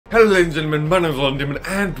Hello ladies and gentlemen, my name is AwesomeDemon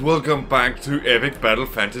and welcome back to Epic Battle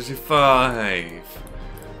Fantasy V.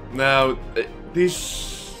 Now,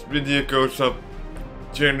 this video goes up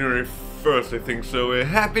January 1st, I think, so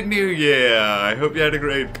Happy New Year! I hope you had a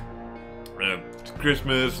great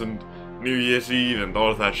Christmas and New Year's Eve and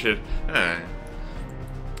all of that shit.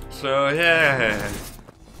 So yeah.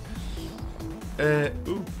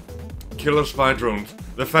 Ooh. Killer spy drones.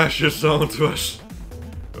 The fascists are onto us.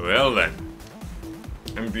 Well then.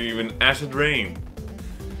 And even acid rain.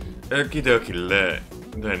 Okie dokie,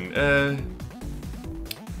 then,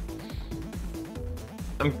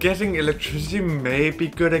 I'm guessing electricity may be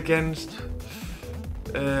good against.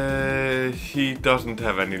 He doesn't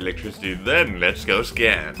have any electricity. Then let's go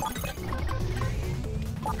scan.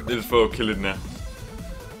 This is for kill it now.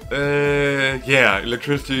 Yeah,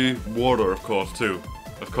 electricity, water, of course, too.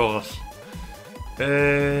 Of course.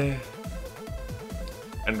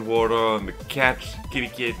 And water on the cats, kitty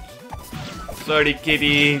kids. Sorry,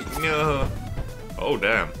 kitty. No. Oh,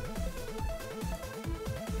 damn.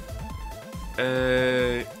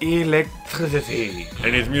 Electricity.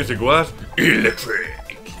 And his music was electric.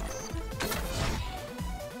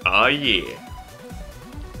 Oh, yeah.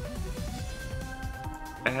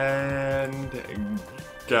 And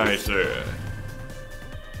geyser.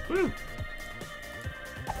 Woo.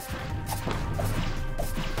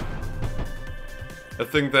 I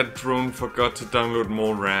think that drone forgot to download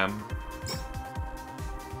more RAM.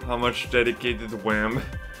 How much dedicated RAM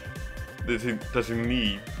does he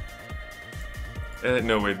need?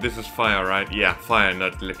 No wait, this is fire, right? Yeah, fire,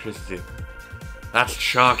 not electricity. That's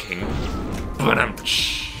shocking. But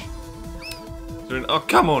oh,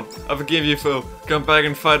 come on! I forgive you, fool. Come back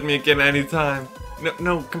and fight me again anytime.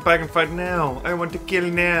 No, come back and fight now. I want to kill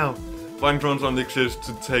now. Find drones only exist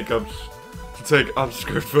to take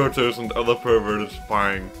obscure photos and other perverted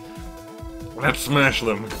spying. Let's smash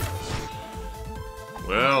them.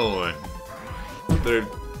 Well, they're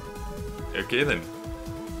okay then.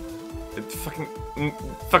 It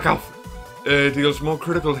fuck off. Deals more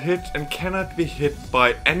critical hits and cannot be hit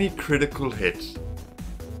by any critical hits.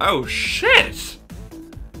 Oh shit!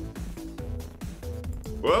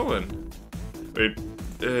 Well then. Wait,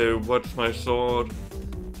 what's my sword?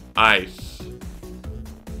 Ice.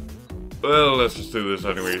 Well, let's just do this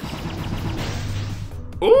anyways.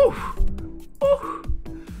 Ooh! Ooh!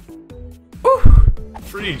 Ooh!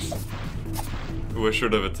 Freeze! Ooh, I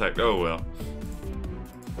should have attacked. Oh well.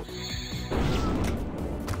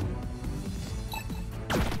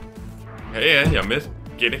 Hey, yeah, you missed.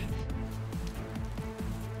 Get it?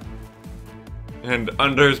 And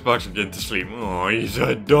under his box again to sleep. Oh, he's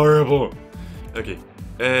adorable. Okay,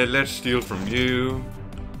 let's steal from you.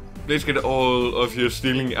 Please get all of your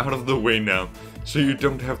stealing out of the way now, so you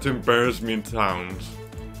don't have to embarrass me in towns.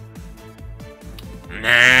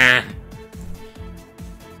 Nah.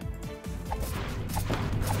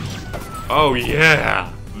 Oh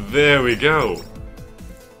yeah, there we go.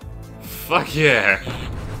 Fuck yeah.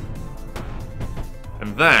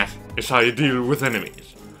 And that is how you deal with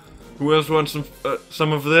enemies. Who else wants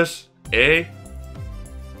some of this? Eh?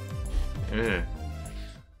 Yeah.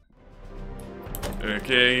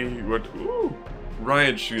 Okay, what? Ooh!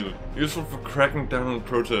 Riot Shield. Useful for cracking down on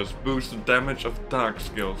protests. Boosts the damage of dark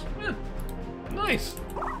skills. Yeah. Nice!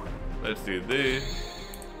 Let's do this.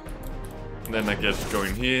 And then I guess go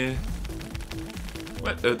in here.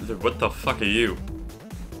 What the fuck are you?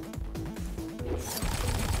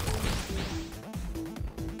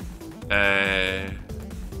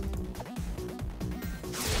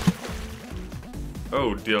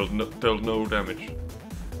 Oh, dealt no damage.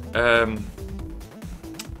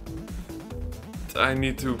 I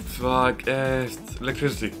need to fuck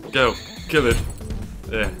electricity. Go, kill it.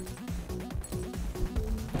 Yeah.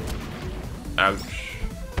 Ouch.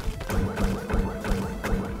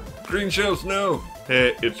 Green shells, no.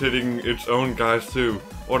 Hey, it's hitting its own guys too.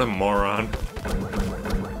 What a moron.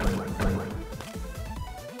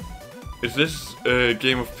 Is this a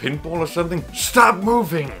game of pinball or something? Stop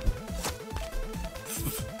moving!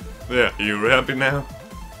 There, you happy now?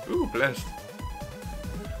 Ooh, blessed.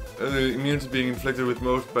 Immune to being inflicted with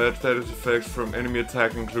most bad status effects from enemy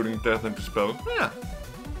attack, including death and dispel. Yeah.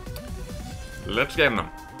 Let's get them.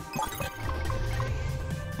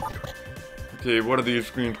 Okay, what are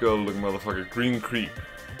these green skull looking motherfucker? Green creep.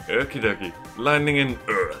 Okie dokie. Landing in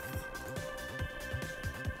Earth.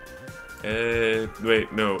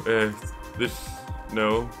 Wait, no. This.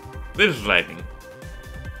 No. This is lightning.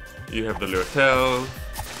 You have the Lurtel.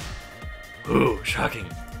 Ooh, shocking.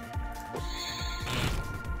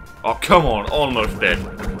 Oh, come on, almost dead.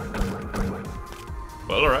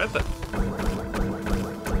 Well, alright then.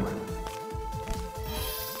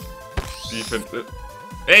 defense.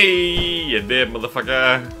 Hey, you dead,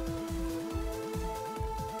 motherfucker.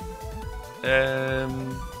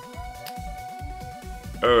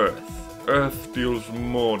 Earth. Earth deals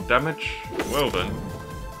more damage. Well then.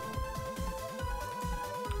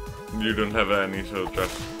 You don't have any, so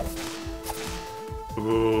just...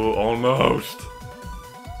 Ooh, almost.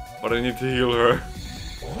 But I need to heal her.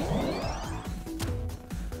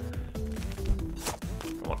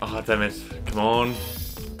 Oh, damn it. Come on.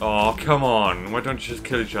 Oh, come on. Why don't you just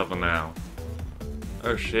kill each other now?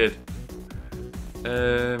 Oh, shit.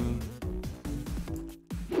 There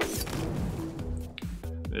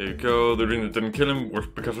you go. The reason it didn't kill him was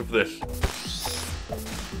because of this.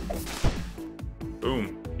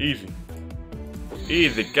 Boom. Easy.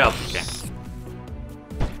 Easy, gotcha.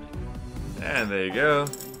 And there you go.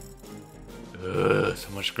 Ugh, so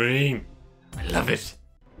much green. I love it.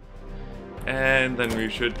 And then we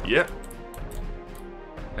should... Yep.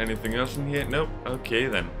 Anything else in here? Nope. Okay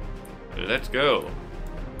then. Let's go.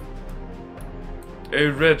 A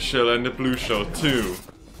red shell and a blue shell too.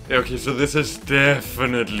 Okay, so this is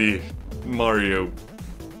definitely Mario.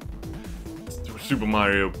 Super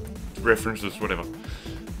Mario references, whatever.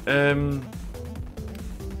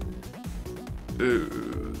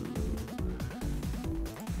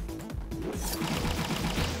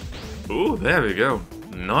 Oh, there we go.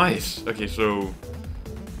 Nice. Okay, so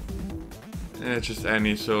just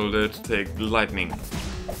any. So let's take lightning.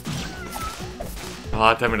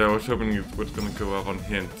 Ah, damn it! I was hoping it was gonna go up on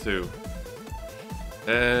him too.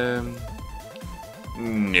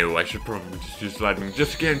 No, I should probably just use lightning,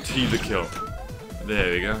 just to guarantee the kill.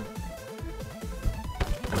 There we go.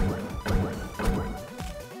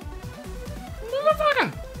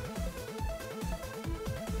 Motherfucker!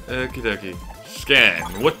 Okie dokie. Scan.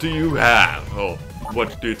 What do you have? Oh,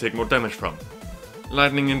 what do you take more damage from?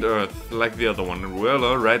 Lightning and earth, like the other one. Well,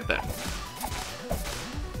 alright then.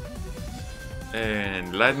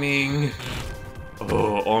 And lightning.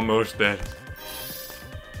 Oh, almost dead.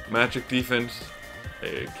 Magic defense.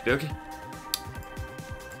 Okie dokie.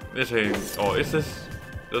 This ain't. Oh, is this?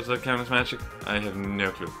 Does that count as magic? I have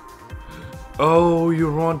no clue. Oh,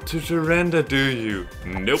 you want to surrender, do you?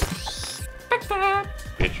 Nope. Backstab!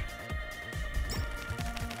 Bitch.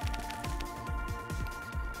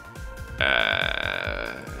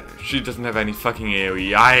 She doesn't have any fucking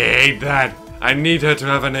AoE. I hate that! I need her to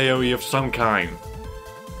have an AoE of some kind.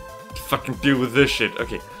 To fucking deal with this shit.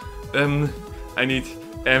 Okay. I need...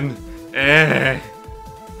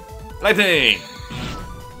 Lightning!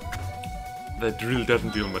 That really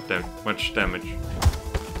doesn't deal much damage.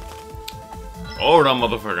 Hold on,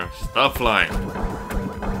 motherfucker. Stop flying.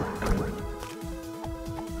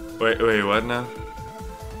 Wait, what now?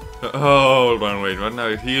 Hold on, wait, what now?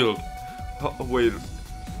 It healed. Oh, wait.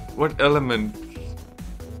 What element?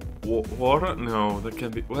 Water? No, that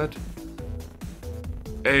can't be. What?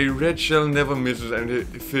 A red shell never misses, and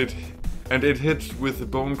it hits with the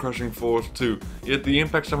bone crushing force too. Yet the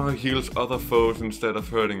impact somehow heals other foes instead of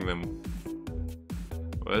hurting them.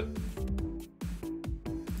 What?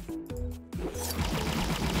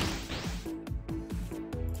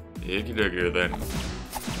 Okie dokie then.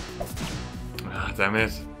 Ah, damn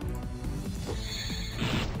it.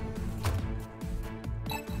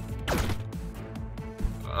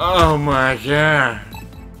 Oh my god!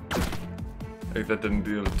 I think that didn't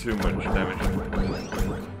deal too much damage.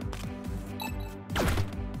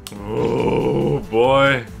 Oh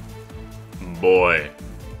boy. Boy.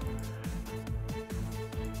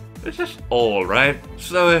 This is alright.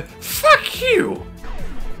 So, fuck you!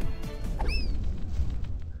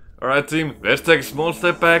 Alright team, let's take a small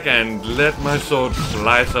step back and let my sword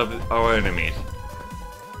slice up our enemies.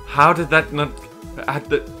 How did that not...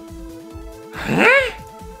 Huh?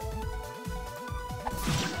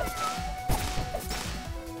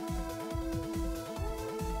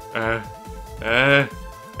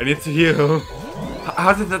 I need to heal.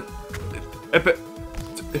 How did that...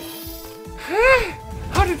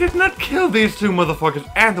 How did it not kill these two motherfuckers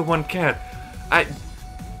and the one cat? I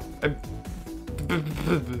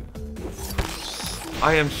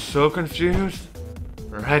am so confused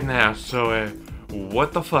right now, so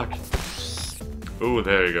what the fuck? Oh,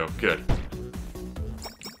 there you go, good.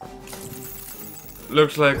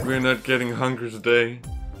 Looks like we're not getting hungry today.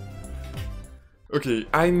 Okay,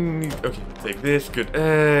 I need... Okay, take this, good.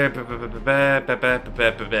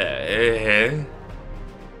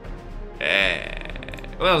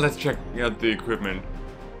 Well, let's check out the equipment.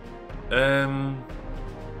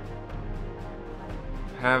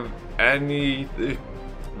 Have any...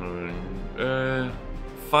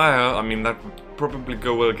 fire, I mean, that would probably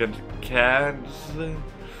go well against cats.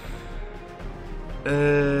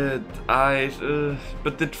 Ice,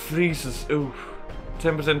 but it freezes. Ooh,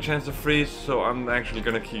 10% chance to freeze, so I'm actually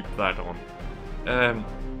gonna keep that on.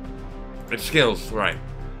 It's skills, right.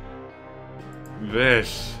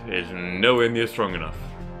 This is nowhere near strong enough.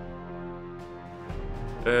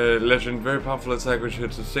 Legend, very powerful attack which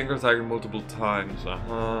hits a single target multiple times.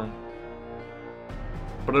 But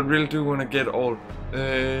I really do want to get all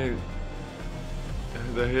the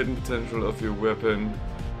hidden potential of your weapon.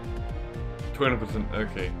 20%.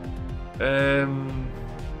 Okay.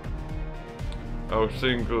 Oh,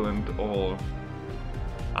 single and all.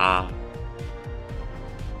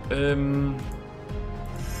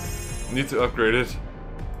 Need to upgrade it.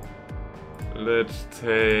 Let's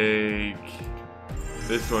take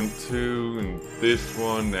this one too, and this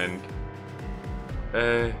one, and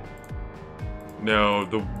no,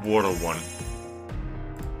 the water one.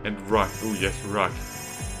 And rock. Oh yes, rock.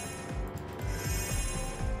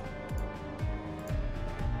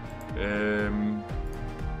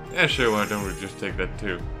 Yeah, sure, why don't we just take that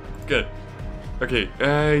too? Good. Okay,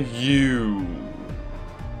 you.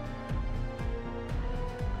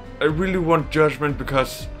 I really want Judgment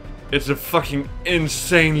because it's a fucking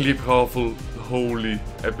insanely powerful holy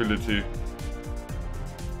ability.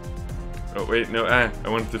 Oh wait, no, I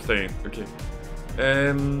wanted to stay in. Okay.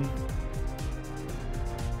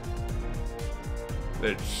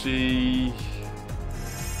 Let's see.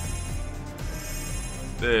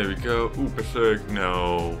 There we go. Ooh, Berserk.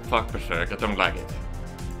 No. Fuck Berserk. I don't like it.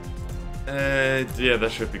 Yeah,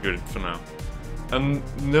 that should be good for now. I'm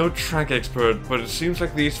no track expert, but it seems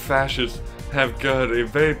like these fascists have got a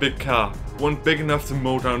very big car. One big enough to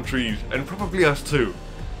mow down trees, and probably us too.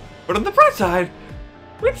 But on the bright side,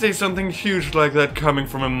 we'd see something huge like that coming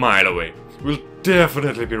from a mile away. We'll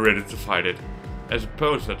definitely be ready to fight it. I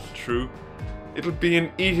suppose that's true. It'll be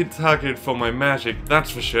an easy target for my magic,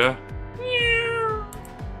 that's for sure.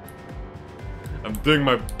 I'm doing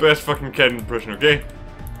my best fucking cat impression, okay?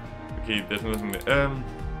 Okay, there's nothing there.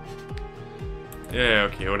 Yeah,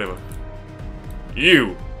 okay, whatever.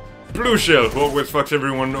 You! Blue Shell, who always fucks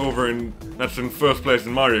everyone over and that's in first place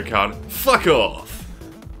in Mario Kart. Fuck off!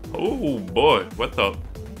 Oh boy, what the?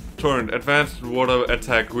 Torrent, advanced water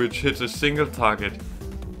attack which hits a single target.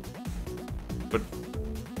 But,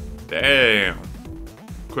 damn.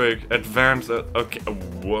 Quick, advanced, okay,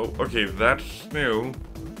 whoa, okay, that's new.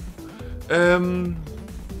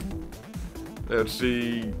 Let's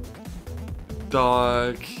see.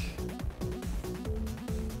 Dark.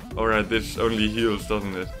 Alright, this only heals,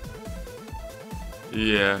 doesn't it?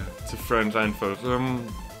 Yeah, to friends and foes.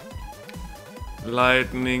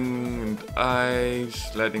 Lightning and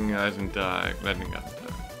ice, lightning, ice and dark, lightning, ice and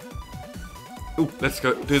dark. Ooh, let's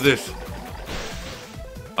go do this.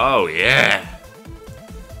 Oh yeah!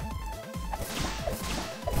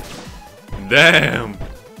 Damn!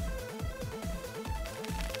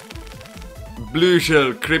 Blue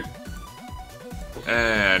Shell, Crypt,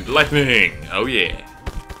 and lightning. Oh yeah!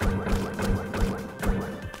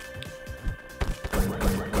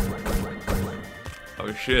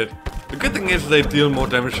 Oh shit. The good thing is they deal more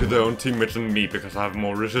damage to their own teammates than me because I have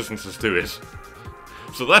more resistances to it.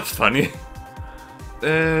 So that's funny.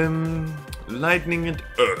 Lightning and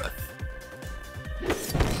earth.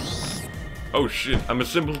 Oh shit, I'm a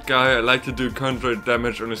simple guy, I like to do concentrated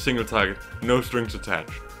damage on a single target. No strings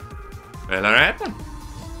attached. Well, alright then.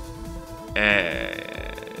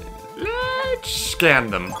 Let's scan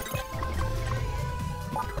them.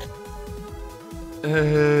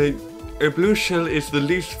 A blue shell is the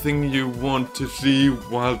least thing you want to see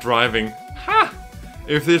while driving. Ha!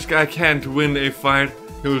 If this guy can't win a fight,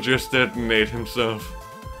 he'll just detonate himself.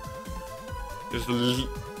 It's the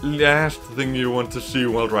last thing you want to see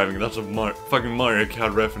while driving. That's a fucking Mario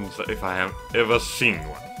Kart reference if I have ever seen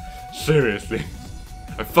one. Seriously.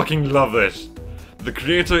 I fucking love this. The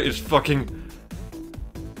creator is fucking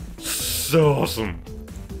so awesome.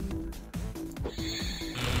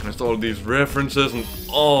 There's all these references and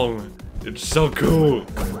all. It's so cool.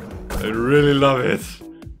 I really love it.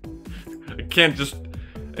 I can't just.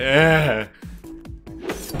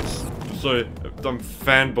 Sorry, I'm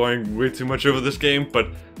fanboying way too much over this game, but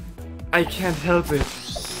I can't help it.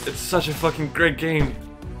 It's such a fucking great game.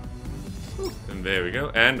 And there we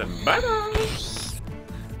go. And bye bye.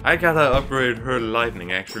 I gotta upgrade her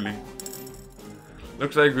lightning actually.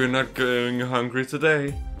 Looks like we're not going hungry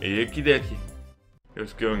today. Okie dokie.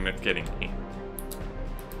 Just going, not getting.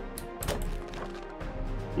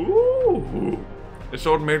 Ooh! A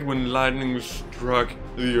sword made when lightning struck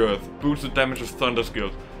the earth. Boosts the damage of thunder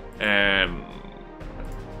skills.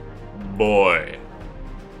 Boy.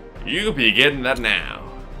 You be getting that now.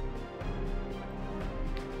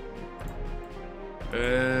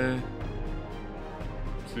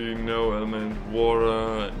 See, no element,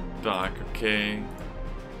 water, dark, okay.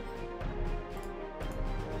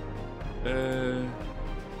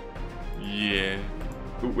 Yeah.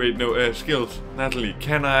 Ooh, wait, no, skills. Natalie,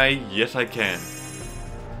 can I? Yes, I can.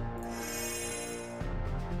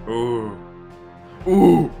 Ooh.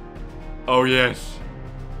 Ooh! Oh, yes.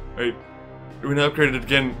 Wait, when I upgrade it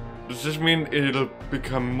again, does this mean it'll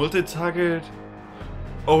become multi-target?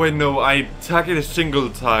 Oh wait, no, I target a single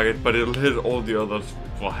target, but it'll hit all the others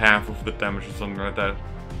for half of the damage or something like that.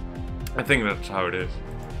 I think that's how it is.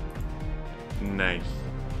 Nice.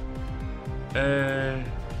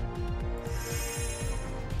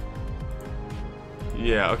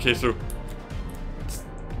 Yeah, okay, so...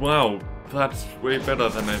 Wow, that's way better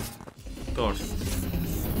than I thought.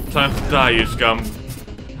 Time to die, you scum!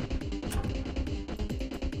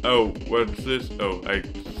 Oh, what's this? Oh,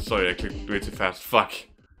 sorry, I clicked way too fast. Fuck.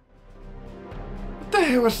 What the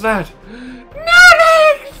hell was that? No,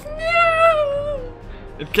 Lex! No!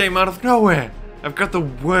 It came out of nowhere! I've got the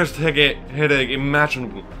worst headache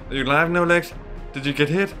imaginable. Are you alive now, Lex? Did you get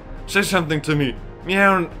hit? Say something to me.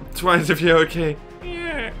 Meow twice if you're okay.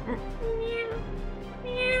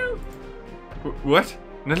 What?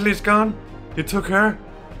 Natalie's gone? He took her?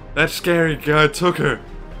 That scary guy took her.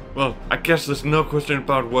 Well, I guess there's no question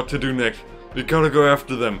about what to do next. We gotta go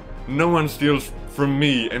after them. No one steals from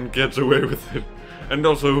me and gets away with it. And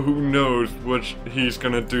also, who knows what he's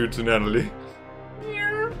gonna do to Natalie.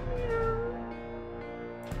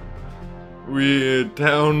 We're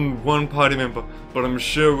down one party member, but I'm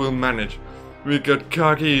sure we'll manage. We got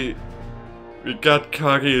cocky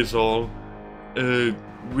is all.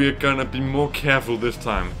 We're gonna be more careful this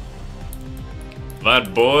time.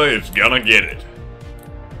 That boy is gonna get it.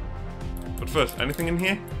 But first, anything in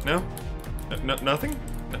here? No? Nothing?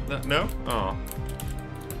 No? Oh.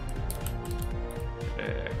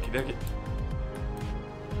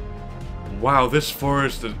 Wow, this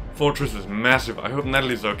fortress is massive. I hope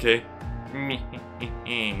Natalie's okay.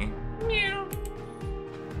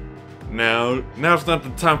 Now's not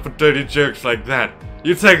the time for dirty jokes like that.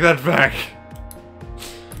 You take that back.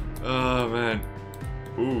 Oh man.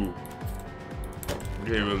 Ooh.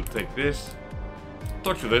 Okay, we'll take this.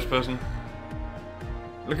 Talk to this person.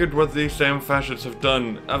 Look at what these damn fascists have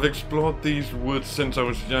done. I've explored these woods since I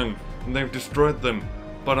was young, and they've destroyed them.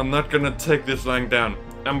 But I'm not gonna take this lying down.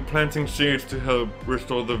 I'm planting seeds to help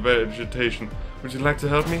restore the vegetation. Would you like to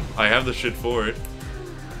help me? I have the shit for it.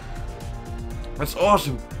 That's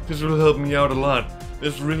awesome! This will help me out a lot.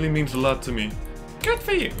 This really means a lot to me. Good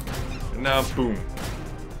for you! And now, boom.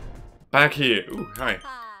 Back here. Ooh, hi.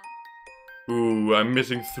 Ooh, I'm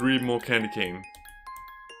missing 3 more candy cane.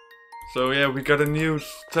 So yeah, we got a new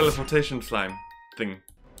teleportation slime thing.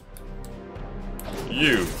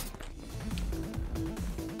 You.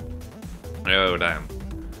 Oh, damn.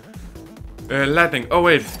 Lightning. Oh,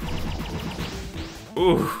 wait.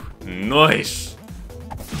 Ooh, nice.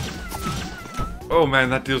 Oh man,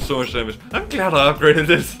 that deals so much damage. I'm glad I upgraded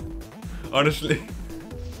this. Honestly.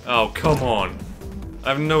 Oh, come on. I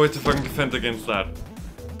have no way to fucking defend against that.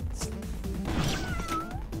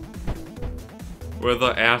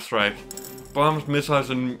 Weather airstrike. Bombs, missiles,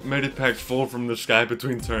 and medipacks fall from the sky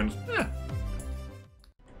between turns. Yeah.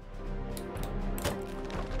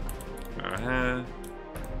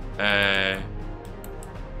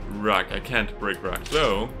 Rock. I can't break rock.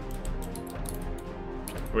 So.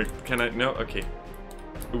 Wait, can I? No? Okay.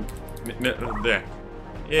 Ooh. No, there.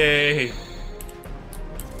 Yay!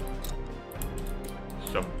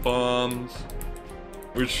 Some bombs.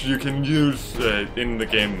 Which you can use in the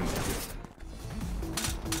game.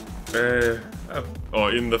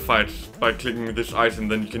 Or in the fights by clicking this item,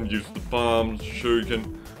 then you can use the bombs. Sure,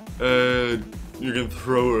 you can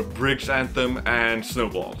throw bricks at them and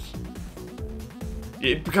snowballs.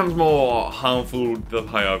 It becomes more harmful the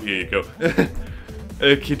higher up here you go.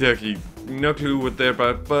 Okie dokie. No clue what they're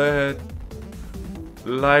about, but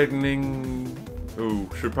lightning. Ooh,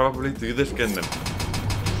 should probably do this again then.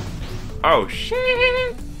 Oh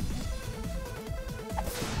shit!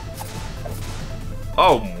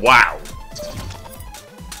 Oh wow!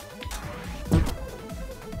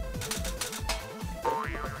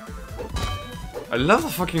 I love the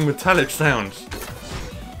fucking metallic sounds.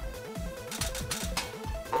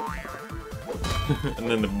 And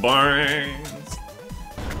then the barns.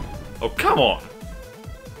 Oh come on!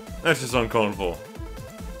 That's just uncalled for.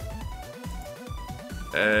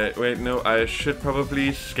 Wait, no, I should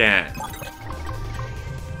probably scan.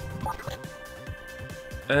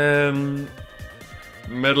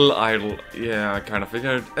 Metal idol. Yeah, I kind of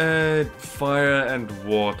figured. Fire and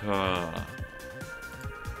water.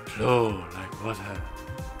 Flow like What a...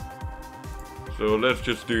 So let's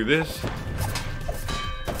just do this.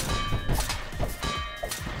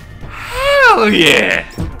 Hell yeah!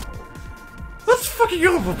 That's fucking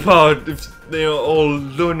overpowered if they are all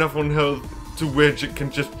low enough on health to where you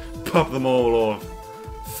can just pop them all off.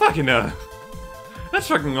 Fucking hell. That's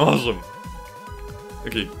fucking awesome.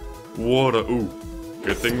 Okay, water. Ooh,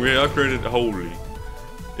 good thing we upgraded. Holy.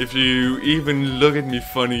 If you even look at me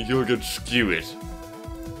funny, you'll get skewered.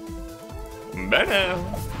 Better.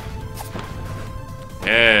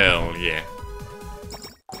 Hell yeah.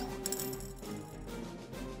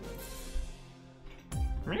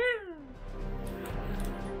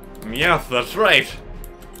 Yes, that's right.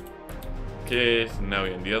 Okay, so now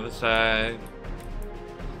we're on the other side.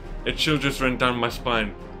 It should just run down my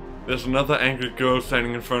spine. There's another angry girl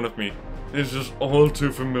standing in front of me. This is all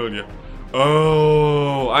too familiar.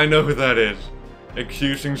 Oh, I know who that is.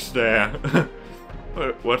 Accusing stare.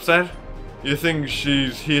 What's that? You think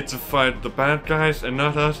she's here to fight the bad guys and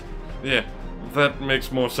not us? Yeah, that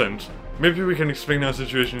makes more sense. Maybe we can explain our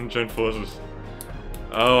situation and join forces.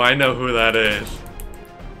 Oh, I know who that is.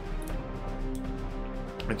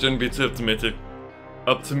 I shouldn't be too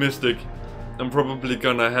optimistic. I'm probably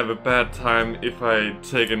gonna have a bad time if I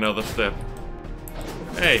take another step.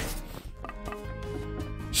 Hey!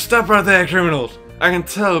 Stop right there, criminals! I can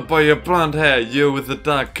tell by your blonde hair you're with the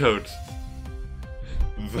dark coat.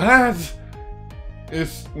 That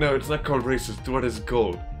is... No, it's not called racist. What is it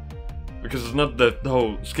called? Because it's not the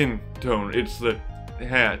whole skin tone, it's the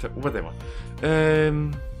hair tone. Whatever.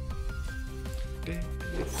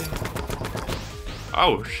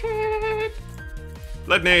 Oh shit!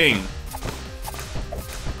 Lightning!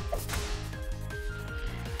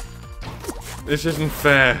 This isn't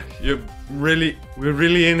fair. We're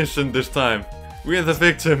really innocent this time. We're the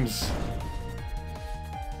victims.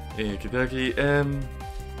 Okie dokie,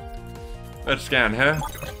 let's scan her.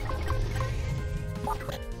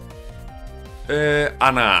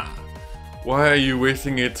 Anna. Why are you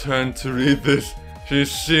wasting a turn to read this? She's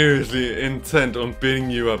seriously intent on beating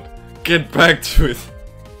you up. Get back to it.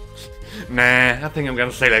 Nah, I think I'm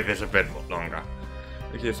gonna stay like this a bit longer.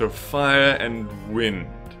 Okay, so fire and wind.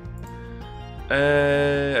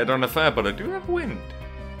 I don't have fire, but I do have wind.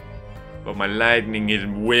 But my lightning is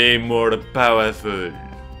way more powerful.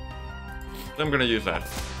 I'm gonna use that.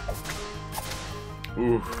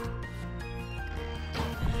 Oof.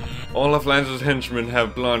 All of Lance's henchmen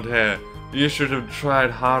have blonde hair. You should have tried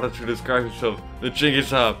harder to disguise yourself. The jig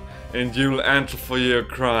is up, and you'll answer for your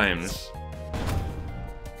crimes.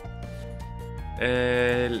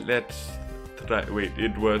 Let's try. Wait,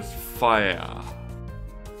 it was fire.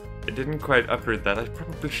 I didn't quite upgrade that. I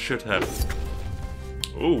probably should have.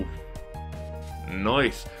 Oh,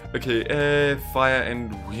 nice. Okay, fire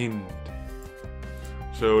and wind.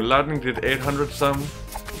 So lightning did 800 some.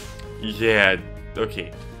 Yeah.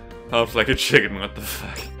 Okay. Sounds like a chicken. What the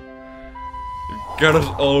fuck? You got us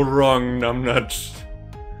all wrong, numbnuts.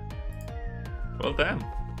 Well, damn.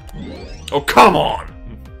 Oh, come on!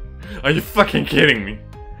 Are you fucking kidding me?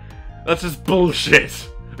 That's just bullshit.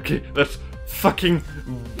 Okay, that's fucking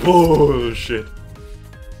bullshit.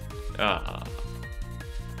 Ah.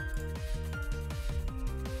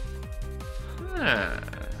 Huh.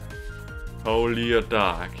 Holy or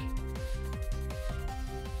dark?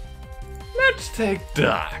 Let's take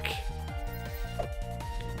dark.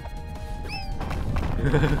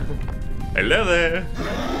 Hello there.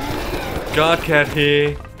 God cat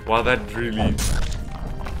here. Wow, that really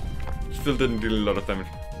still didn't do a lot of damage.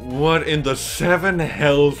 What in the seven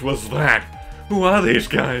hells was that? Who are these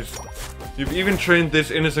guys? You've even trained this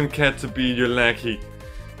innocent cat to be your lackey.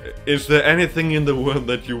 Is there anything in the world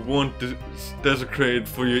that you won't desecrate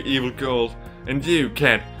for your evil goals? And you,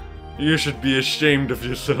 cat, you should be ashamed of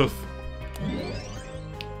yourself.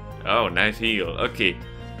 Oh, nice heal. Okay,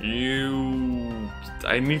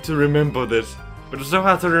 I need to remember this, but it's so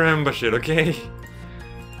hard to remember shit. Okay.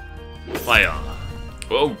 Fire.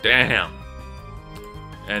 Oh damn.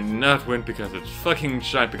 And not wind because it's fucking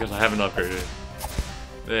shite because I haven't upgraded it.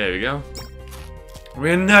 There we go.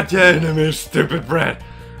 We're not your enemies, stupid brat.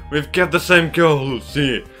 We've got the same goals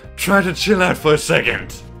here. Try to chill out for a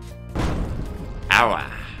second. Ow.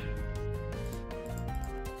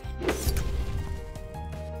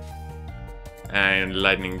 And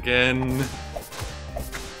lightning again.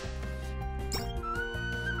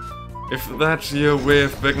 If that's your way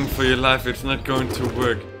of begging for your life, it's not going to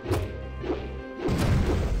work.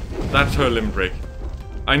 That's her limb break.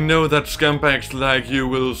 I know that scumbags like you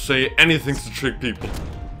will say anything to trick people.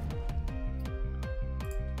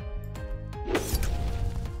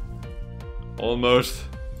 Almost.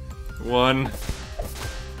 One.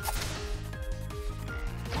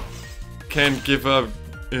 Can't give up.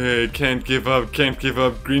 Can't give up. Can't give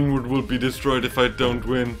up. Greenwood will be destroyed if I don't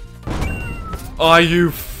win. Are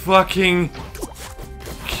you fucking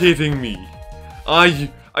kidding me? Are you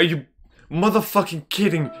motherfucking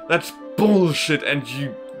kidding? That's bullshit, and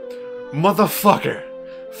you motherfucker.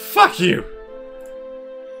 Fuck you.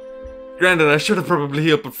 Granted, I should have probably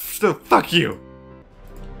healed, but still, fuck you.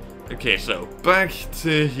 Okay, so back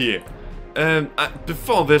to here.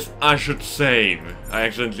 Before this, I should save. I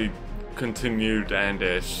accidentally continued and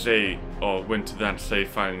went to that save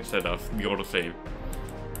file instead of the autosave.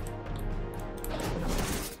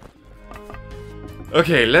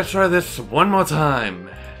 Okay, let's try this one more time.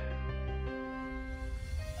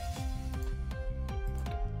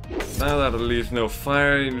 Now that at least no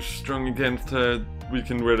fire is strong against her, we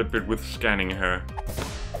can wait a bit with scanning her.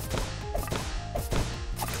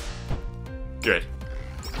 Good.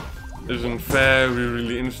 Isn't fair, we're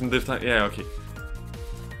really innocent this time. Yeah, okay.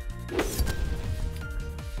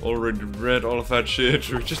 Already read all of that shit,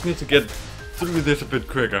 we just need to get through this a bit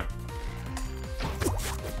quicker.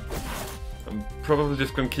 I'm probably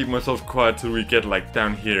just gonna keep myself quiet till we get like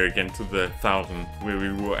down here again to the 1000 where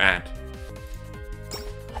we were at.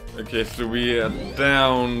 Okay, so we are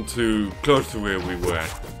down to close to where we were at.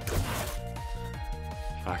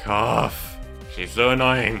 Fuck off! She's so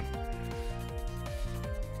annoying.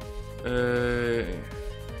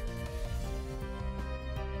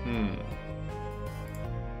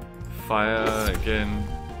 Fire again.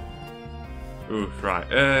 Ooh,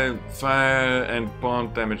 right. Fire and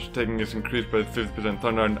bomb damage taken is increased by 50%.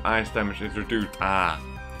 Thunder and ice damage is reduced. Ah.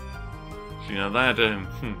 So you know that,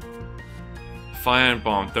 Fire and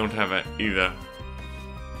bomb don't have it either.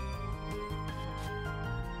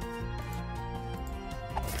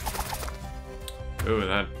 Oh,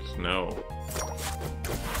 that's no.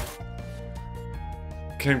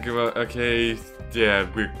 Can't give up. Okay, yeah,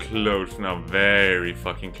 we're close now. Very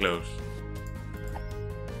fucking close.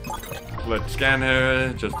 Let's scan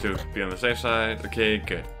her just to be on the safe side. Okay,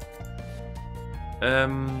 good.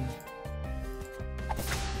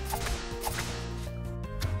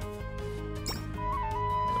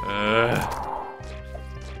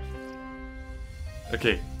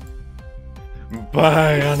 Okay.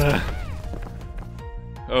 Bye, Anna.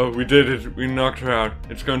 Oh, we did it. We knocked her out.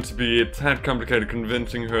 It's going to be a tad complicated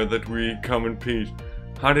convincing her that we come in peace.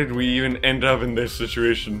 How did we even end up in this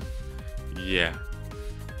situation? Yeah.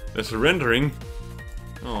 They're surrendering.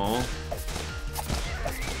 Oh.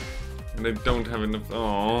 And they don't have enough.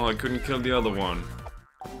 Oh, I couldn't kill the other one.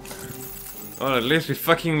 Well, at least we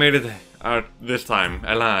fucking made it out this time.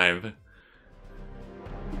 Alive.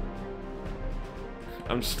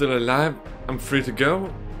 I'm still alive. I'm free to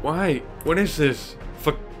go. Why? What is this?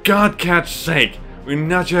 For Godcat's sake, we're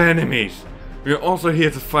not your enemies. We're also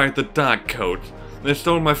here to fight the Dark Codes. They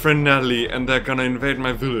stole my friend Natalie and they're gonna invade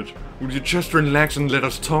my village. Would you just relax and let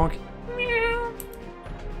us talk?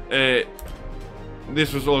 This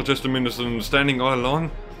was all just a misunderstanding all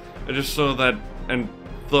along. I just saw that and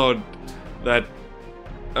thought that...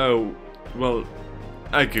 Oh, well,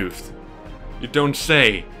 I goofed. You don't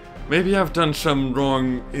say. Maybe I've done some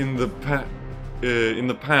wrong in the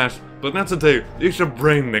past, but not today. Use your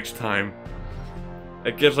brain next time. I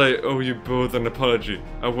guess I owe you both an apology.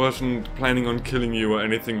 I wasn't planning on killing you or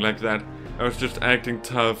anything like that. I was just acting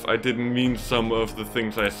tough. I didn't mean some of the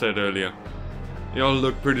things I said earlier. Y'all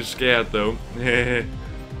look pretty scared though.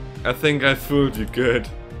 I think I fooled you good.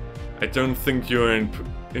 I don't think you're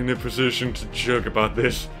in a position to joke about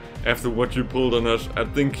this. After what you pulled on us, I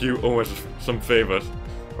think you owe us some favors.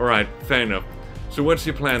 Alright, fair enough. So what's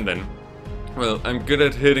your plan then? Well, I'm good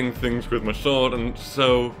at hitting things with my sword, and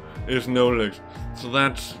so is Monolith. So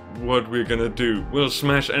that's what we're gonna do. We'll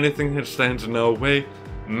smash anything that stands in our way,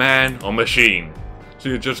 man or machine. So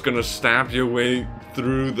you're just gonna stab your way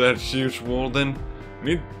through that huge wall then?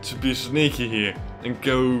 Need to be sneaky here and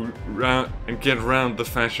go round and get around the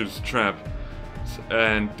fascist trap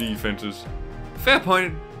and defenses. Fair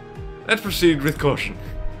point. Let's proceed with caution.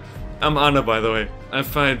 I'm Anna, by the way. I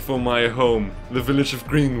fight for my home, the village of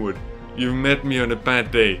Greenwood. You met me on a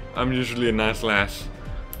bad day. I'm usually a nice lass.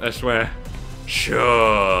 I swear.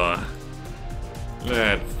 Sure.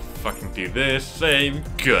 Let's fucking do this. Save.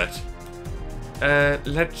 Good.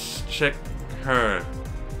 Let's check her.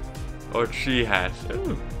 What she has.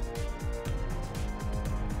 Ooh.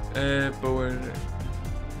 But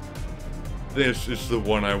this is the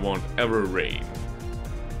one I want. Ever rain.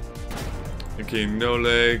 Okay, no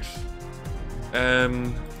legs.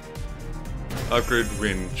 Upgrade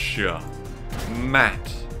wind, sure. Matt.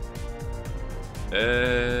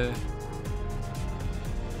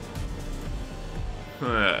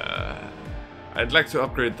 I'd like to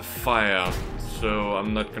upgrade the fire, so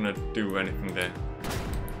I'm not gonna do anything there.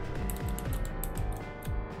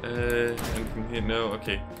 Anything here? No?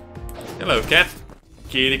 Okay. Hello, cat.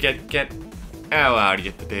 Kitty cat, cat. How are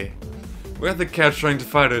you today? Where are the cats trying to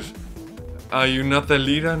fight us? Are you not their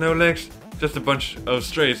leader, no legs? Just a bunch of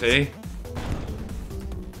strays, eh?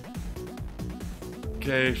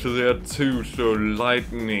 Okay, so there are two, so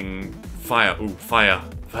lightning, fire, ooh, fire.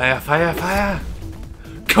 Fire, fire, fire!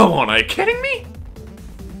 Come on, are you kidding me?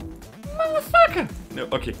 Motherfucker! No,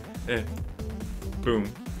 okay,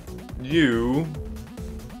 boom. You...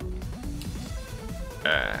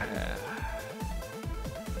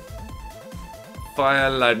 fire,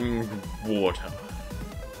 lightning, water.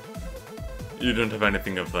 You don't have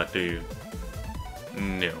anything of that, do you?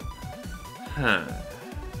 No. Huh.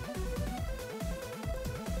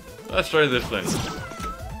 Let's try this then.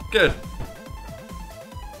 Good.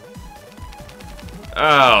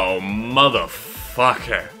 Oh,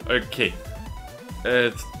 motherfucker. Okay.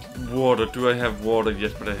 It's water. Do I have water?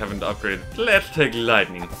 Yes, but I haven't upgraded. Let's take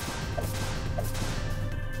lightning.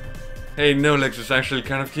 Hey, No Legs is actually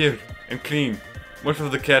kind of cute and clean. Most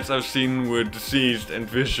of the cats I've seen were deceased and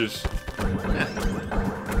vicious.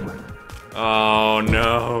 Oh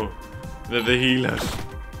no. They're the healers.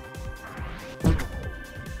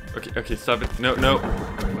 Okay, okay, stop it. No, no.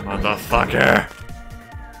 Motherfucker.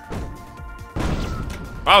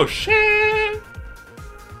 Oh shit.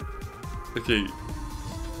 Okay.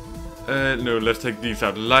 No, let's take these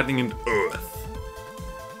out. Lightning and earth.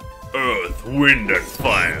 Earth, wind and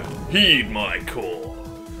fire. Heed my call.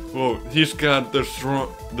 Whoa, he's got the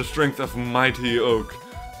strength of mighty oak.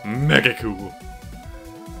 Mega cool.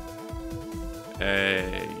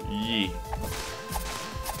 Yeah.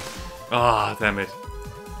 Ah, damn it.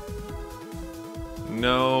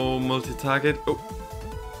 No multi-target. Oh.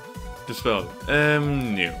 Dispel.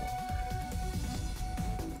 No.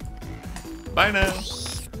 Bye now.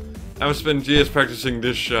 I've spent years practicing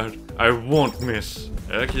this shot. I won't miss.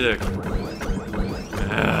 Okay, okay.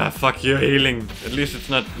 Ah, fuck your healing. At least it's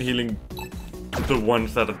not healing the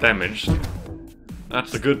ones that are damaged.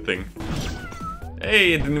 That's a good thing.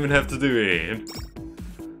 Hey, I didn't even have to do it.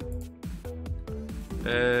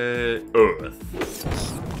 Earth.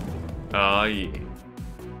 Ah, yeah.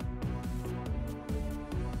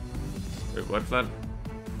 Wait, what's that?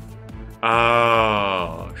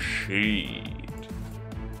 Oh, shit.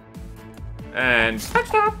 And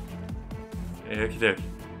stop. Okay,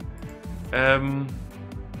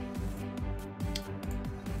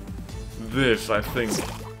 this, I think.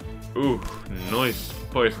 Ooh, nice.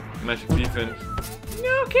 Poison. Magic defense.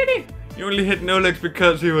 No kidding! You only hit No Legs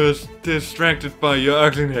because he was distracted by your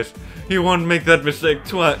ugliness. He won't make that mistake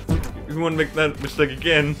twice. He won't make that mistake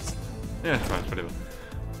again. Yeah, twice, whatever.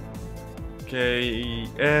 Okay,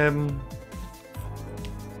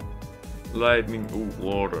 lightning, ooh,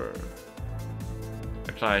 water.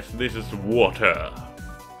 Guys, this is water.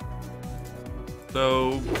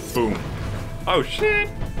 So, boom. Oh shit!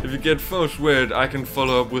 If you get foes weird, I can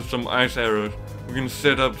follow up with some ice arrows. We can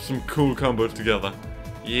set up some cool combos together.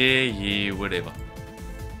 Yeah, yeah, whatever.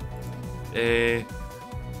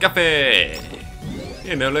 Coffee!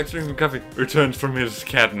 You know, like drinking coffee. Returns from his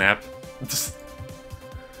cat nap.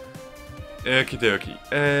 Okie dokie.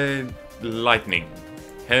 Lightning.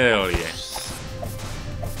 Hell yeah.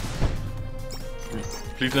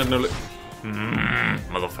 Please not no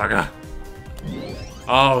motherfucker.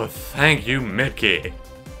 Oh, thank you, Mickey.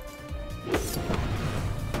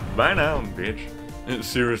 Bye now, bitch.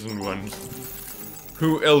 Serious and one.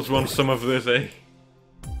 Who else wants some of this, eh?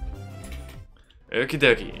 Okie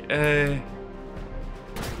dokie.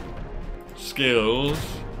 Skills.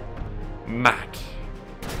 Matt.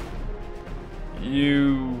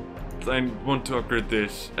 You... I want to upgrade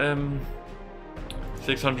this.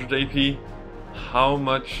 600 AP. How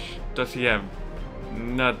much does he have?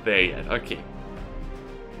 Not there yet. Okay.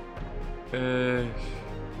 They're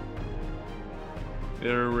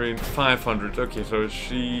around 500. Okay, so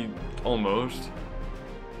she almost.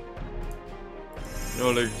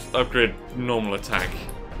 No, let's upgrade normal attack.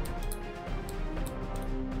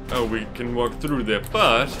 Oh, we can walk through there,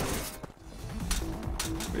 but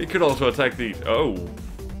we could also attack these. Oh.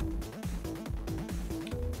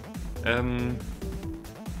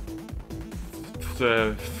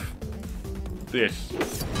 This.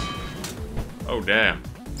 Oh, damn.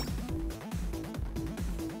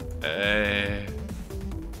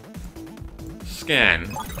 Scan.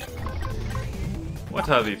 What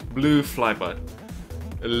are these? Blue flybot.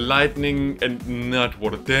 Lightning and not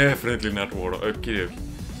water. Definitely not water. Okay, okay.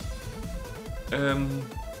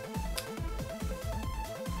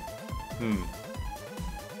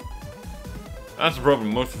 That's the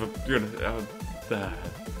problem. Most of the good...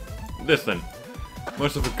 listen.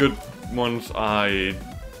 Most of the good ones are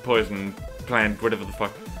poison, plant, whatever the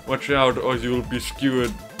fuck. Watch out or you'll be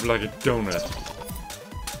skewered like a donut.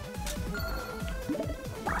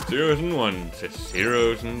 Zeros and ones. It's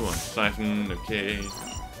zeros and ones. Siphon, okay.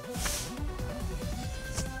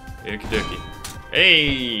 Okie dokie.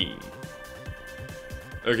 Hey!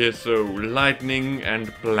 Okay, so lightning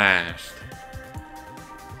and blast.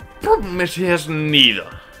 Problem is he has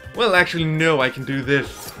neither. Well, actually, no, I can do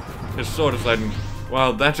this. His sword is lightning.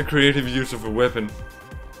 Wow, that's a creative use of a weapon.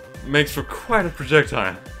 Makes for quite a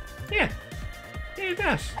projectile. Yeah, it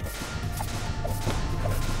does.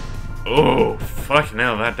 Oh, fuck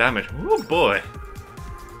now, that damage. Oh boy.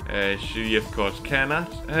 She of course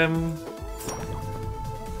cannot.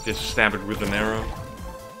 Just stab it with an arrow.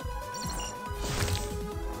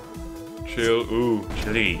 Chill. Ooh,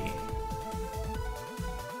 chilly.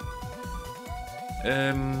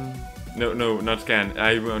 No, not scan.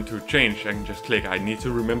 I want to change. I can just click. I need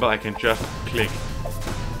to remember I can just click.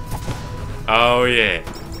 Oh yeah.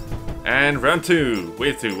 And round 2.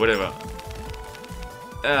 Wave 2, whatever.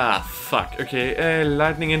 Ah, fuck. Okay,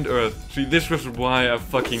 lightning and earth. See, this was why I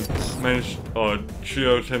fucking managed or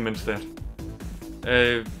chose him instead.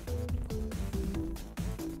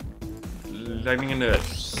 Lightning and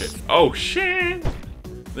earth. Okay. Oh shit!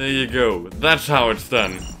 There you go. That's how it's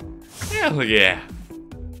done. Hell yeah.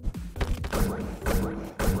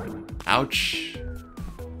 Ouch.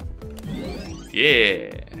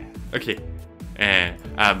 Yeah. Okay.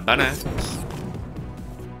 Banana.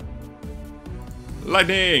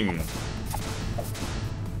 Lightning!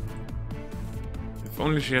 If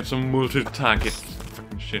only she had some multi-target.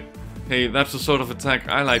 Fucking shit. Hey, that's the sort of attack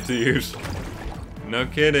I like to use. No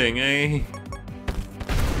kidding, eh?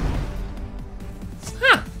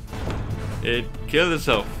 Huh! It killed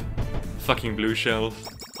itself. Fucking blue shells.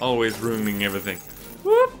 Always ruining everything.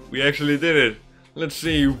 Whoop! We actually did it. Let's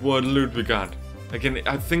see what loot we got. Again,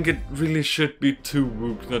 I think it really should be 2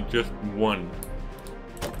 whoops, not just 1.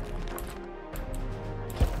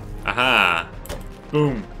 Aha!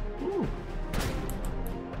 Boom! Ooh.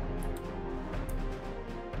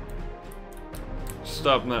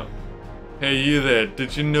 Stop now. Hey, you there,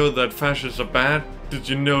 did you know that fascists are bad? Did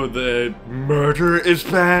you know that murder is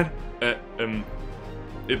bad?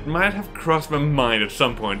 It might have crossed my mind at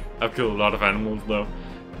some point. I've killed a lot of animals though.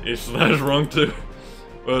 Is that wrong too?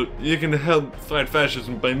 Well, you can help fight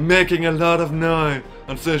fascism by making a lot of noise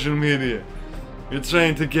on social media. You're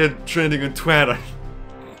trying to get trending on Twitter.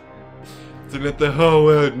 To let the whole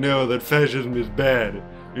world know that fascism is bad.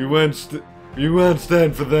 We won't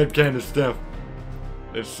stand for that kind of stuff.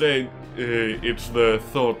 They say it's the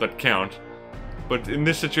thought that counts. But in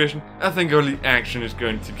this situation, I think only action is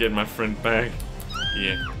going to get my friend back.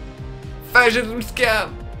 Yeah. Fascism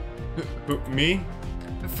scam! Me?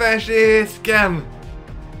 Fascist scam!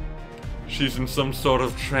 She's in some sort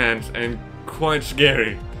of trance and quite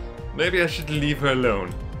scary. Maybe I should leave her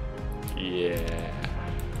alone. Yeah.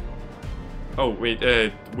 Oh wait,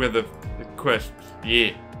 where the quests?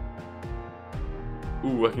 Yeah.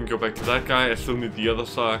 Ooh, I can go back to that guy. I still need the other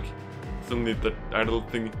sock. Still need the idol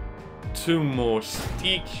thing. 2 more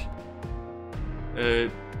steak. 2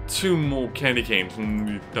 more candy canes and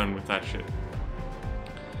we're done with that shit.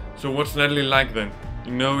 So what's Natalie like then?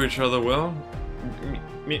 You know each other well?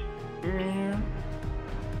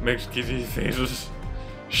 Makes kitty faces.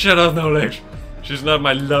 Shut up, no legs. She's not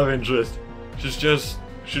my love interest. She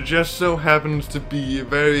just so happens to be a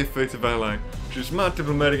very effective ally. She's smart,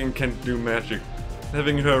 diplomatic, and can do magic.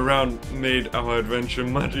 Having her around made our adventure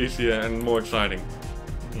much easier and more exciting.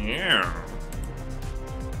 Yeah.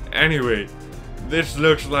 Anyway, this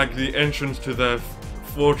looks like the entrance to the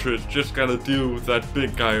fortress. Just gotta deal with that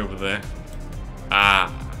big guy over there.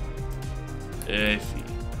 Ah. I see.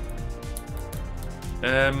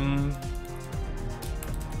 I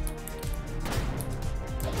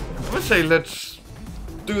would say let's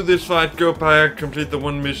do this fight, go back, complete the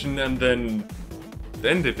 1 mission, and then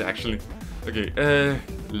end it actually. Okay,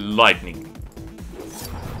 lightning.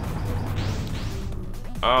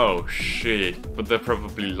 Oh shit, but they're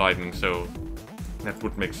probably lightning, so that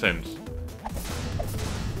would make sense.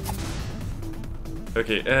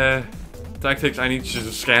 Okay, tactics, I need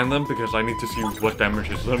to scan them because I need to see what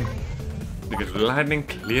damages them. Because lightning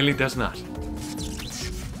clearly does not.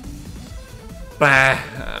 Bah,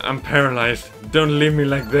 I'm paralyzed. Don't leave me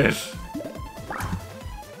like this.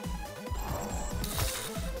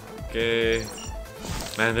 Okay.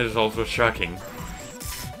 Man, this is also shocking.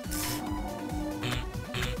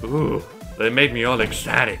 Ooh, they made me all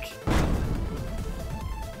ecstatic.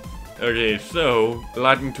 Okay, so,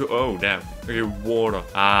 lightning to... Oh, damn. Okay, water.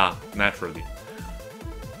 Ah, naturally.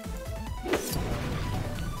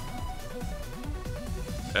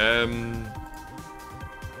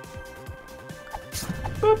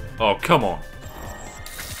 Boop. Oh, come on.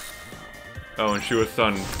 Oh, and she was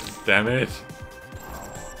stunned. Damn it.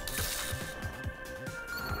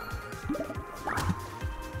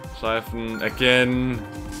 Siphon again.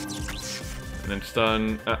 And then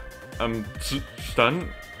stun. Stun?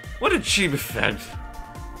 What a cheap effect.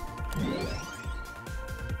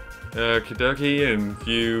 Okie dokie, and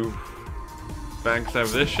you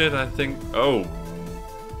backstab this shit, I think. Oh.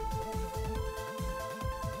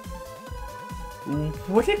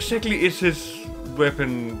 What exactly is his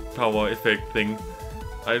weapon power effect thing?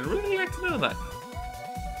 I'd really like to know that.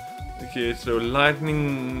 Okay, so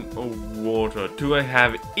lightning or water. Do I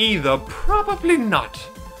have either? Probably not.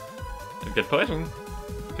 I get poison.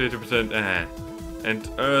 50%. And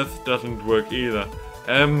earth doesn't work either.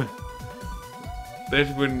 That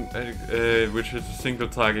when which is a single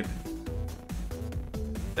target.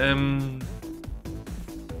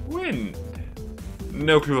 Wind.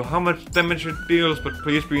 No clue how much damage it deals, but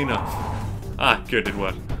please be enough. Ah, good it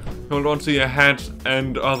was. Hold on to your hats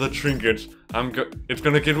and other trinkets. It's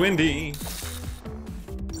gonna get windy.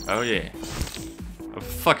 Oh yeah. Oh,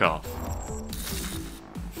 fuck off.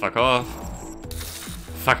 Fuck off.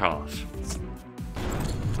 Fuck off.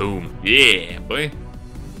 Boom. Yeah, boy.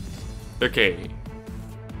 Okay.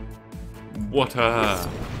 Water.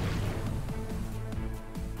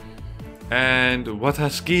 And water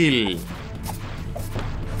skill.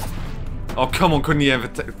 Oh, come on, couldn't you ever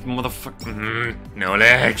motherfucker. No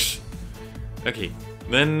legs. Okay,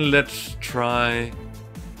 then let's try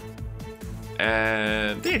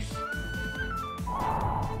this.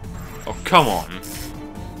 Oh, come on.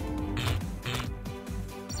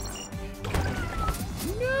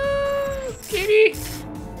 No, kitty.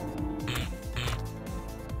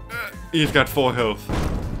 He's got 4 health.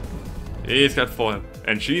 He's got 4 health.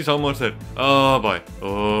 And she's almost dead. Oh boy.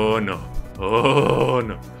 Oh no. Oh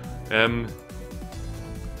no.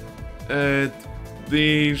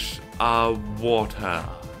 These are water.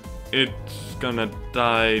 It's gonna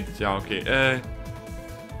die. Yeah, okay.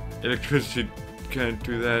 Electricity can't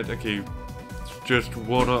do that. Okay, it's just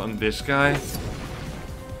water on this guy.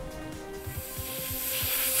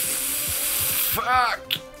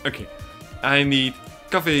 Fuck! Okay, I need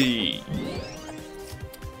coffee.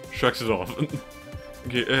 Shrugs it off.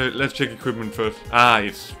 Okay, let's check equipment first. Ah,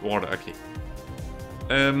 it's water. Okay.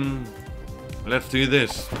 Let's do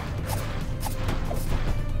this.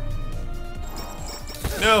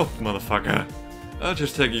 No, motherfucker. I'll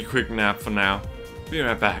just take a quick nap for now. Be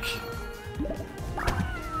right back.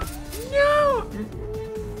 No!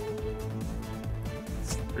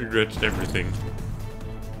 Regrets everything.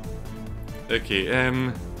 Okay,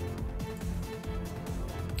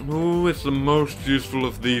 who is the most useful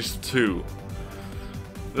of these two?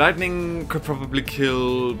 Lightning could probably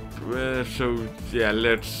kill, so yeah,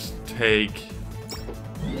 let's take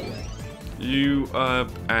you up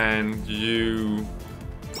and you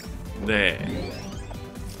there.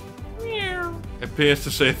 Appears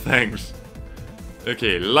to say thanks.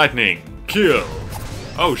 Okay, lightning, kill.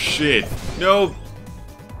 Oh shit, no.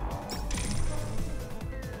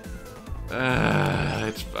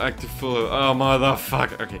 It's back to full. Oh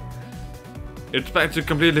motherfucker. Okay, it's back to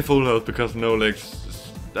completely full health because no legs.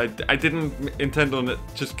 I didn't intend on it,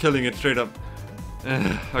 just killing it straight up.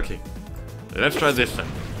 Okay, let's try this then.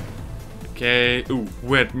 Okay, ooh,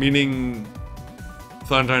 wet, meaning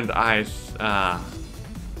thunder and ice. Ah,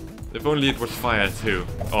 if only it was fire too.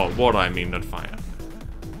 Oh, water I mean, not fire.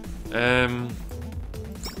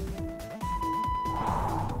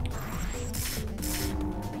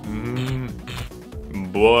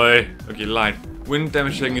 Boy. Okay, light. Wind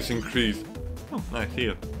damage taken is increased. Oh, nice,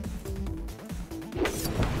 heal.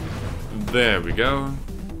 There we go.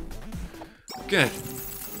 Good.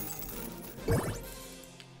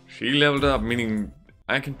 She leveled up, meaning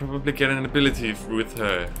I can probably get an ability with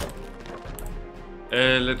her.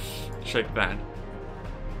 Let's check that.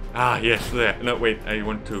 Ah, yes, there. No, wait, I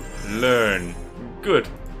want to learn. Good.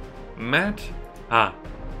 Matt? Ah,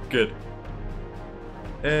 good.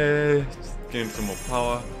 Gain some more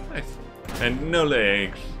power. Nice. And no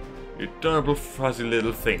legs. You adorable fuzzy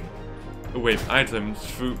little thing. Oh wait, items,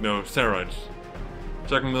 food, no, steroids.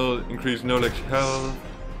 Chuck mill, increase no legs health.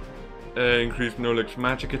 Increase no legs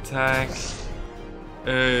magic attack.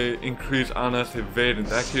 Increase Anna's evade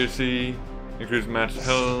and accuracy. Increase Matt's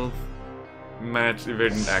health. Matt's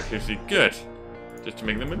evade and accuracy. Good. Just to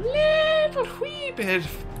make them a little wee bit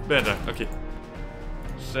better. Okay.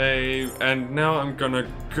 Save. And now I'm gonna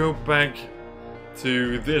go back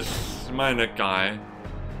to this minor guy.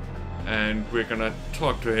 And we're gonna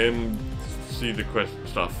talk to him, see the quest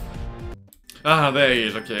stuff. Ah, there he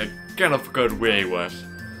is. Okay, I kind of forgot where he was.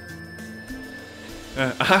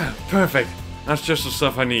 Perfect. That's just the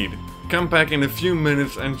stuff I need. Come back in a few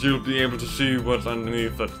minutes and you'll be able to see what's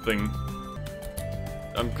underneath that thing.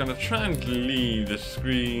 I'm gonna try and leave the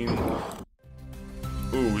screen.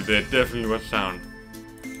 Ooh, there definitely was sound.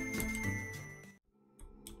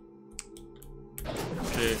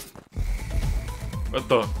 Okay. What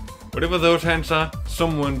the? Whatever those hands are,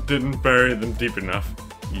 someone didn't bury them deep enough.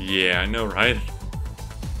 Yeah, I know, right?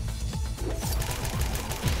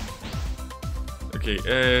 Okay,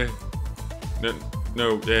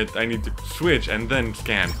 no, I need to switch and then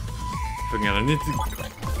scan. Fucking hell, I need to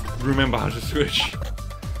remember how to switch.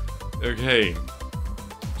 Okay.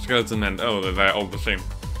 Skeleton and... oh, they're all the same.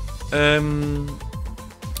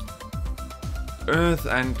 Earth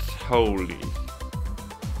and holy.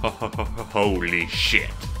 Holy shit.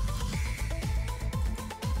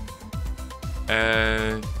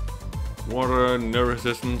 Water, no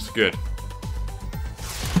resistance, good.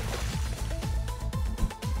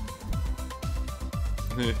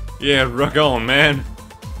 Yeah, rock on, man.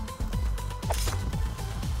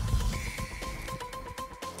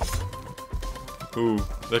 Ooh,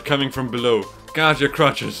 they're coming from below. Guard your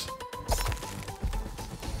crutches.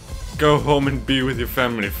 Go home and be with your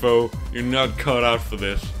family, foe. You're not cut out for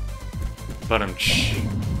this. But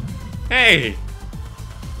hey!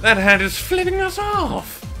 That hand is flipping us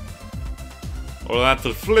off! Well, that's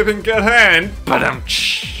a flipping good hand! But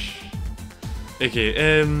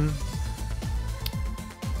okay,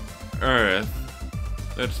 Earth.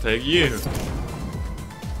 Let's take you.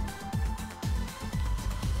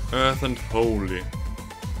 Earth and holy.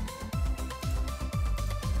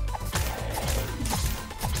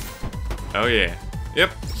 Oh yeah.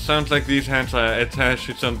 Yep, sounds like these hands are attached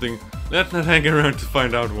to something. Let's not hang around to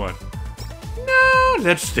find out what. No,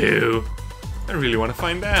 let's do. I really want to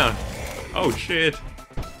find out. Oh shit.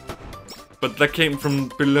 But that came from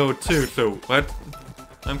below too, so what?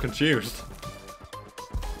 I'm confused.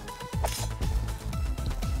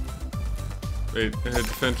 Wait,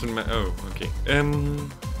 defense and oh, okay.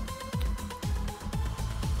 And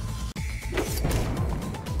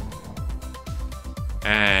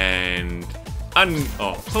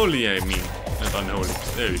holy, I mean, not unholy.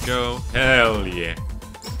 There we go. Hell yeah.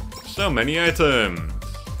 So many items.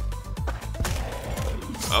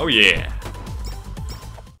 Oh yeah.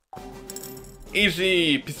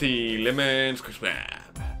 Easy peasy lemon squish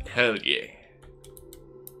grab. Hell yeah.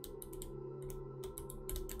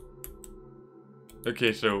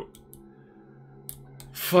 Okay, so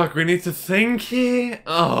fuck, we need to think here.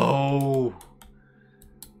 Oh.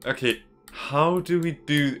 Okay, how do we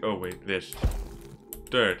do? Oh wait, this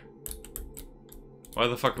dirt. Why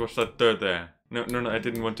the fuck was that dirt there? No, I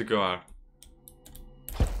didn't want to go out.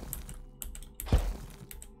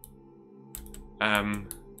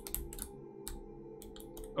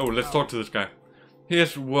 Oh, let's talk to this guy.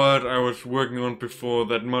 Here's what I was working on before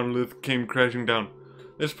that monolith came crashing down.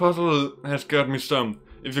 This puzzle has got me stumped.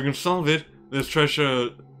 If you can solve it, there's treasure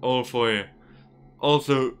all for you.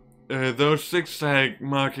 Also, those zigzag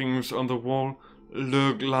markings on the wall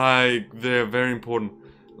look like they're very important.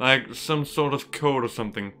 Like some sort of code or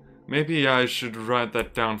something. Maybe I should write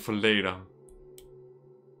that down for later.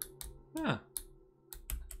 Ah.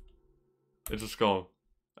 It's a skull.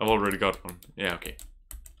 I've already got one. Yeah, okay.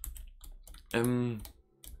 I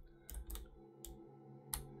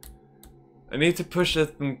need to push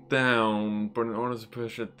that thing down, but in order to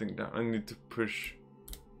push that thing down, I need to push...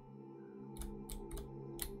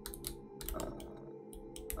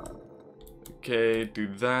 Okay, do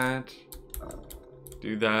that.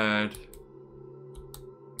 Do that.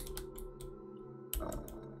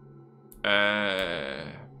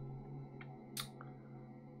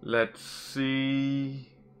 Let's see.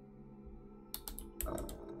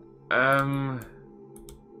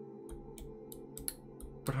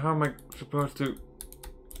 But how am I supposed to?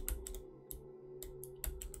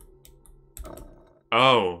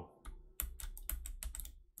 Oh.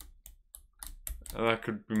 That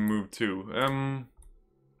could be moved too.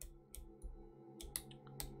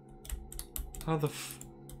 How the f...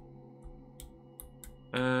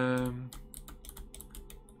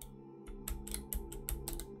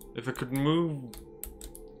 If I could move...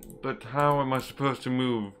 But how am I supposed to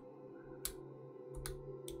move?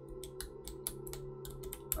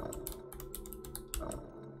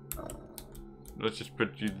 Let's just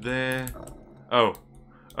put you there. Oh.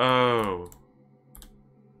 Oh.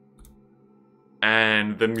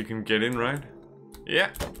 And then we can get in, right? Yeah.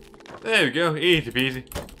 There we go. Easy peasy.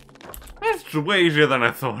 That's way easier than I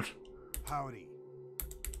thought. Howdy.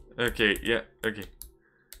 Okay, yeah, okay.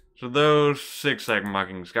 So those zigzag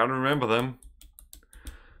markings, gotta remember them.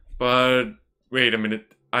 But wait a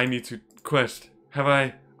minute, I need to quest. Have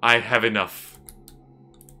I? I have enough.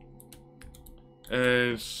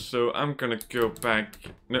 So I'm gonna go back.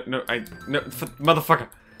 No, motherfucker.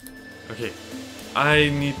 Okay, I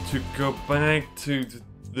need to go back to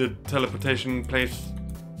the teleportation place.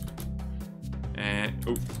 And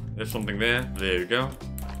oh, there's something there. There you go.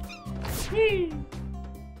 Whee!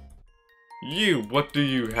 You, what do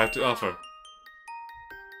you have to offer?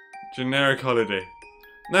 Generic holiday.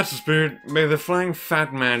 That's the spirit. May the flying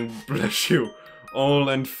fat man bless you all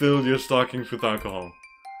and fill your stockings with alcohol.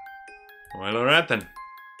 Well, alright then.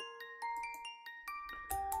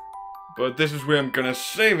 But this is where I'm gonna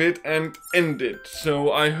save it and end it.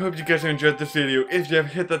 So I hope you guys enjoyed this video. If you have,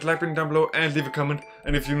 hit that like button down below and leave a comment.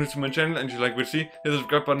 And if you're new to my channel and you like what you see, hit the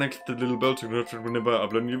subscribe button next to the little bell to be notified whenever I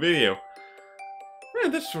upload a new video. Yeah,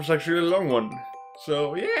 this was actually a long one.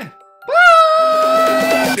 So yeah.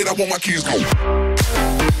 Bye! I want my keys go.